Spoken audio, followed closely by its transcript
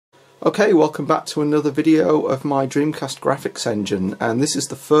Okay, welcome back to another video of my Dreamcast graphics engine, and this is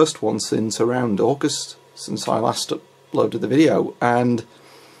the first one since around August since I last uploaded the video. And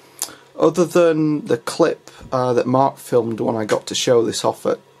other than the clip that Mark filmed when I got to show this off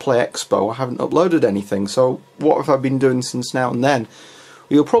at Play Expo, I haven't uploaded anything. So what have I been doing since now and then?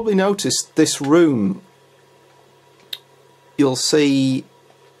 You'll probably notice this room, you'll see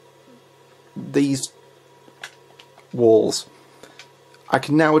these walls. I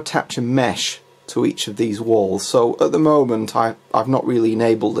can now attach a mesh to each of these walls. So at the moment I've not really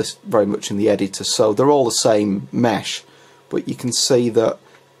enabled this very much in the editor, so they're all the same mesh, but you can see that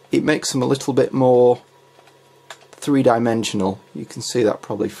it makes them a little bit more three-dimensional. You can see that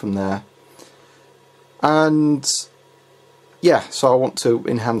probably from there. And yeah, so I want to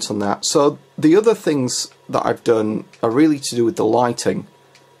enhance on that. So the other things that I've done are really to do with the lighting.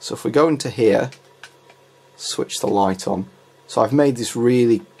 So if we go into here, switch the light on. So I've made this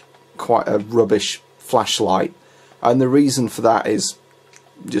really quite a rubbish flashlight, and the reason for that is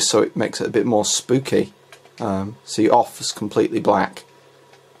just so it makes it a bit more spooky. See, off is completely black.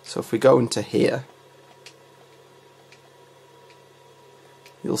 So if we go into here,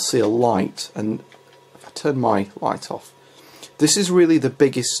 you'll see a light, and if I turn my light off, this is really the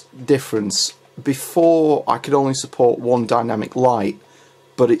biggest difference. Before I could only support one dynamic light,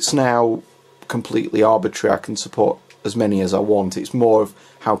 but it's now completely arbitrary. I can support as many as I want. It's more of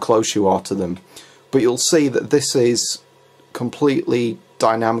how close you are to them. But you'll see that this is completely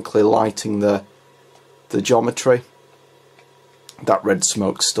dynamically lighting the geometry. That red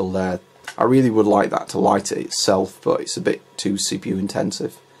smoke's still there. I really would like that to light it itself, but it's a bit too CPU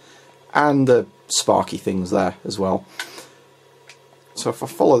intensive. And the sparky things there as well. So if I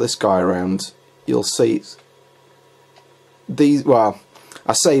follow this guy around, you'll see these, well,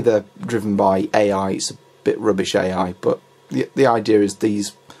 I say they're driven by AI, it's a bit rubbish AI, but the idea is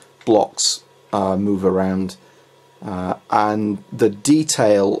these blocks move around, and the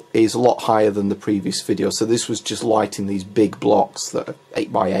detail is a lot higher than the previous video. So this was just lighting these big blocks that are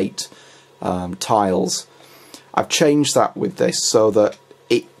 8x8 tiles. I've changed that with this so that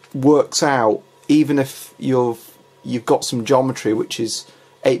it works out, even if you've got some geometry which is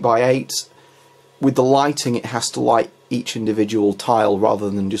 8x8, with the lighting it has to light each individual tile rather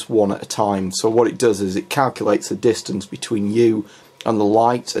than just one at a time. So what it does is it calculates the distance between you and the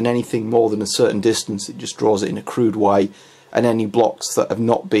light, and anything more than a certain distance it just draws it in a crude way, and any blocks that have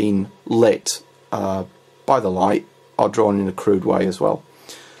not been lit by the light are drawn in a crude way as well.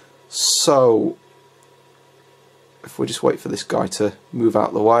 So if we just wait for this guy to move out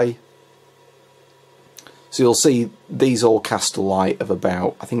of the way, so you'll see these all cast a light of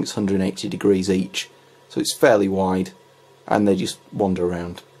about, I think it's 180 degrees each, so it's fairly wide, and they just wander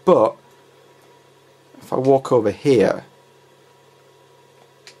around. But if I walk over here,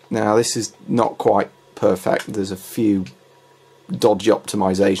 now this is not quite perfect, there's a few dodgy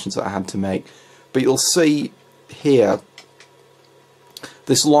optimizations that I had to make, but you'll see here,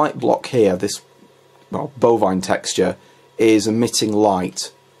 this light block here, this bovine texture, is emitting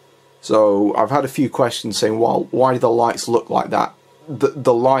light. So I've had a few questions saying, well, why do the lights look like that?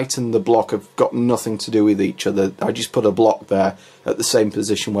 The light and the block have got nothing to do with each other. I just put a block there at the same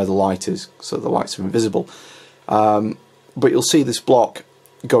position where the light is, so the lights are invisible. But you'll see this block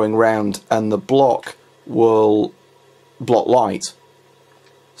going round, and the block will block light.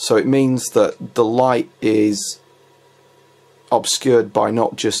 So it means that the light is obscured by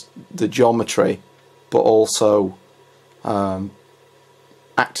not just the geometry, but also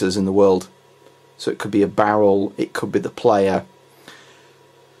actors in the world. So it could be a barrel, it could be the player.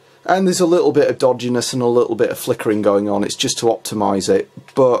 And there's a little bit of dodginess and a little bit of flickering going on. It's just to optimize it,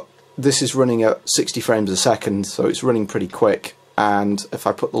 but this is running at 60 frames a second, so it's running pretty quick. And if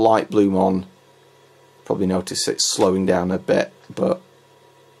I put the light bloom on, probably notice it's slowing down a bit, but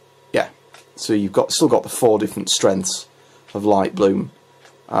yeah. So you've still got the 4 different strengths of light bloom,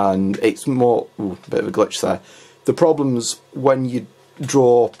 and it's more, a bit of a glitch there. The problem's when you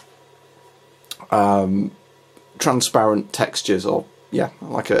draw transparent textures, or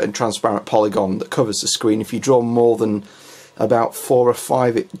like a transparent polygon that covers the screen. If you draw more than about 4 or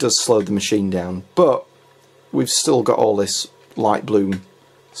 5, it does slow the machine down. But we've still got all this light bloom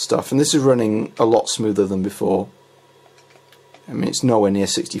stuff, and this is running a lot smoother than before. I mean, it's nowhere near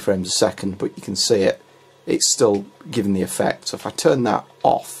 60 frames a second, but you can see it. It's still giving the effect. So if I turn that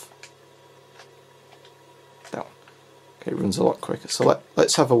off, that one, okay, it runs a lot quicker. So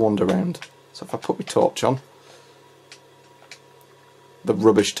let's have a wander around. So if I put my torch on, the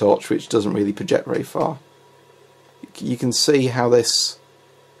rubbish torch which doesn't really project very far, you can see how this,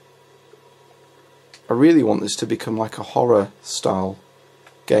 I really want this to become like a horror style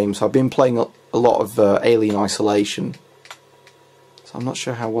games. I've been playing a lot of Alien Isolation, so I'm not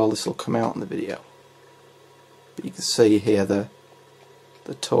sure how well this will come out in the video. But you can see here the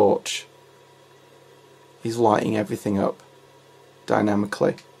torch is lighting everything up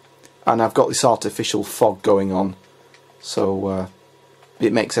dynamically, and I've got this artificial fog going on, so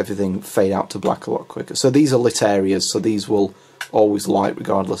it makes everything fade out to black a lot quicker. So these are lit areas, so these will always light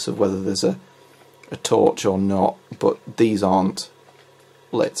regardless of whether there's a torch or not, but these aren't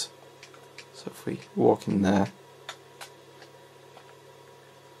lit. So if we walk in there,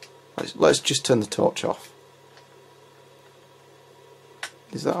 let's just turn the torch off.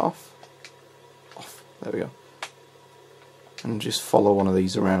 Is that off? Off. There we go. And just follow one of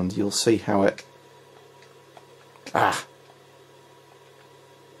these around. You'll see how it...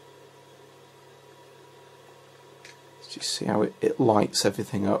 Just see how it lights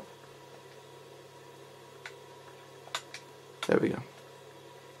everything up. There we go.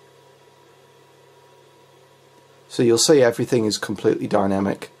 So you'll see everything is completely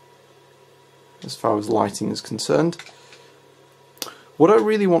dynamic as far as lighting is concerned. What I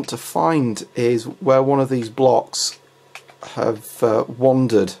really want to find is where one of these blocks have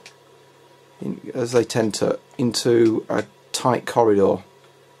wandered, as they tend to, into a tight corridor.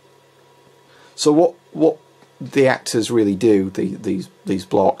 So what the actors really do, these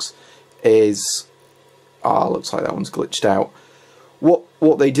blocks, is looks like that one's glitched out.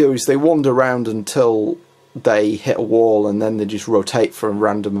 What they do is they wander around until they hit a wall, and then they just rotate for a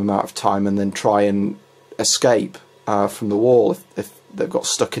random amount of time and then try and escape from the wall if they've got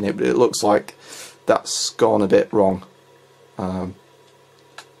stuck in it. But it looks like that's gone a bit wrong. But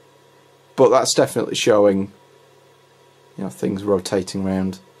that's definitely showing, you know, things rotating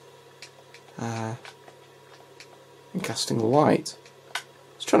around and casting the light. I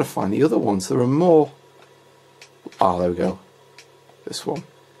was trying to find the other ones. There are more. There we go. This one.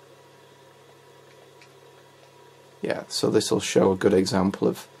 Yeah, so this will show a good example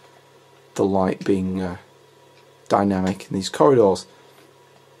of the light being dynamic in these corridors.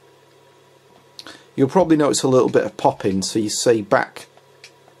 You'll probably notice a little bit of popping, so you see back,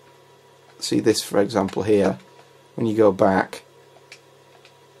 see this for example here, when you go back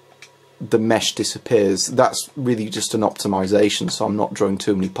the mesh disappears. That's really just an optimization, so I'm not drawing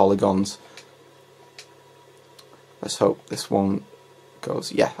too many polygons. Let's hope this one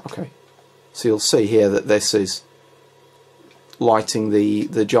goes, yeah, okay. So you'll see here that this is lighting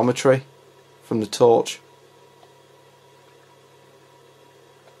the geometry from the torch.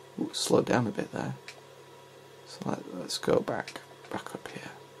 Ooh, slow down a bit there. So let's go back up here.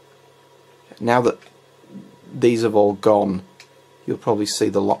 Now that these have all gone, you'll probably see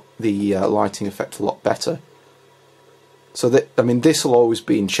the lighting effect a lot better. So I mean, this will always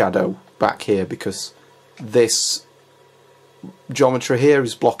be in shadow back here because this geometry here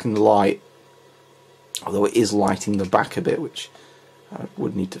is blocking the light, although it is lighting the back a bit, which I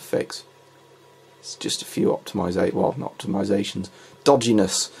would need to fix. It's just a few not optimizations,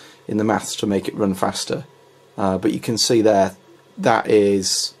 dodginess in the maths to make it run faster. But you can see there, that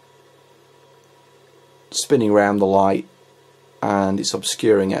is spinning around the light and it's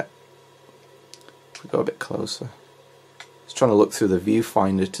obscuring it. If we go a bit closer, just trying to look through the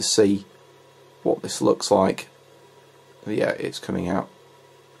viewfinder to see what this looks like. But yeah, it's coming out.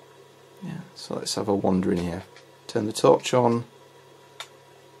 Yeah, so let's have a wander in here. Turn the torch on.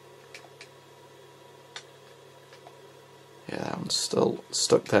 Yeah, that one's still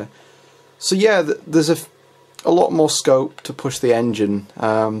stuck there. So yeah, there's a lot more scope to push the engine.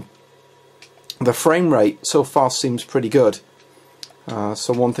 The frame rate so far seems pretty good.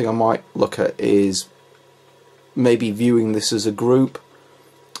 So one thing I might look at is maybe viewing this as a group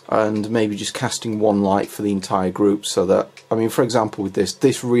and maybe just casting one light for the entire group, so that, I mean, for example with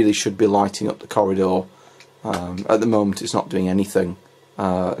this really should be lighting up the corridor. At the moment it's not doing anything,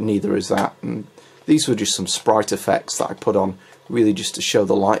 neither is that, and these were just some sprite effects that I put on really just to show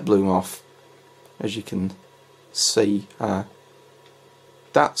the light bloom off. As you can see,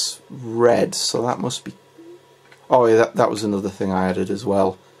 that's red, so that must be, oh yeah, that was another thing I added as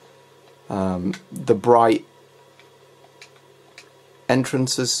well. The bright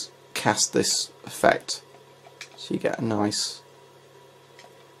entrances cast this effect, so you get a nice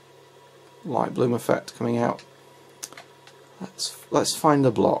light bloom effect coming out. Let's find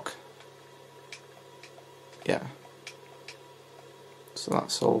the block. Yeah, so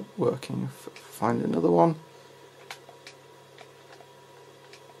that's all working. Find another one.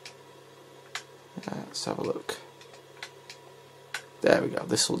 Let's have a look. There we go,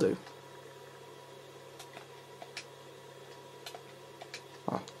 this will do.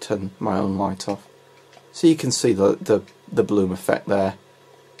 I'll turn my own light off. So you can see the bloom effect there.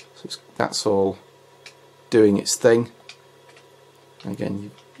 So that's all doing its thing.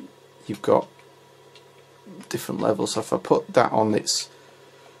 Again, you've got different levels. So if I put that on its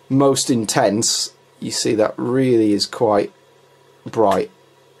most intense, you see that really is quite bright.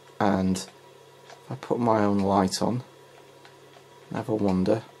 And if I put my own light on, have a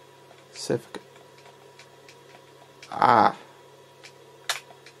wonder, see if I can,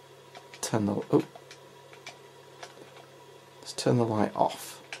 turn the let's turn the light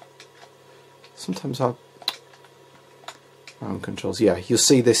off. Sometimes my own controls. Yeah, you'll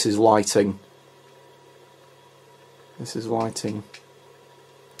see this is lighting. This is lighting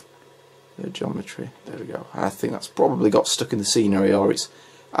the geometry. There we go. I think that's probably got stuck in the scenery, or it's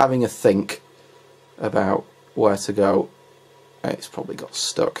having a think about where to go. It's probably got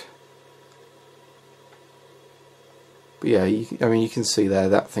stuck. But yeah, I mean, you can see there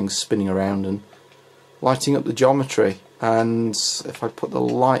that thing's spinning around and lighting up the geometry. And if I put the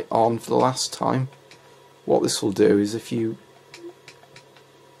light on for the last time, what this will do is, if you,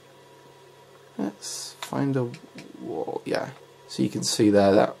 let's find a wall, yeah, so you can see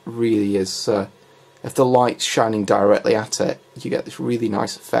there that really is, if the light's shining directly at it, you get this really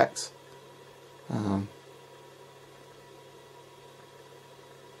nice effect.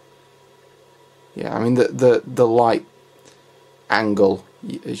 Yeah, I mean the light angle,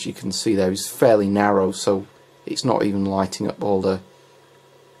 as you can see there, is fairly narrow, so it's not even lighting up all the,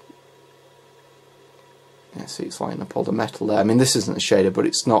 yeah, see, it's lighting up all the metal there. I mean, this isn't a shader, but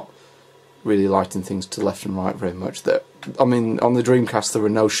it's not really lighting things to left and right very much. I mean, on the Dreamcast there were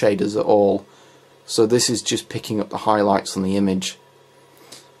no shaders at all, so this is just picking up the highlights on the image.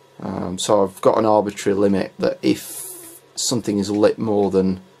 So I've got an arbitrary limit that if something is lit more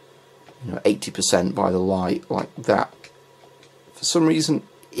than 80% by the light, like that, for some reason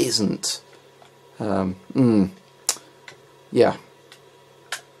isn't, yeah,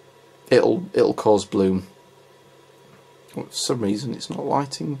 it'll cause bloom. For some reason it's not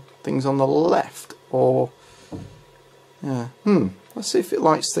lighting things on the left, or yeah, let's see if it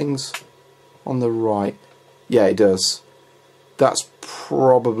lights things on the right. Yeah, it does. That's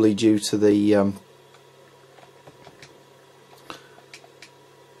probably due to the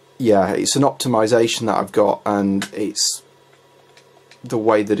yeah, it's an optimization that I've got, and it's the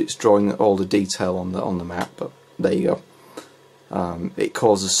way that it's drawing all the detail on the map. But there you go. It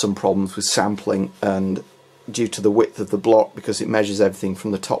causes some problems with sampling, and due to the width of the block, because it measures everything from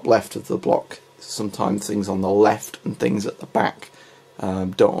the top left of the block, sometimes things on the left and things at the back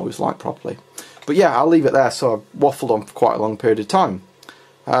don't always light properly. But yeah, I'll leave it there. So I've waffled on for quite a long period of time.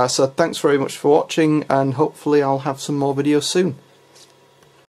 So thanks very much for watching, and hopefully I'll have some more videos soon.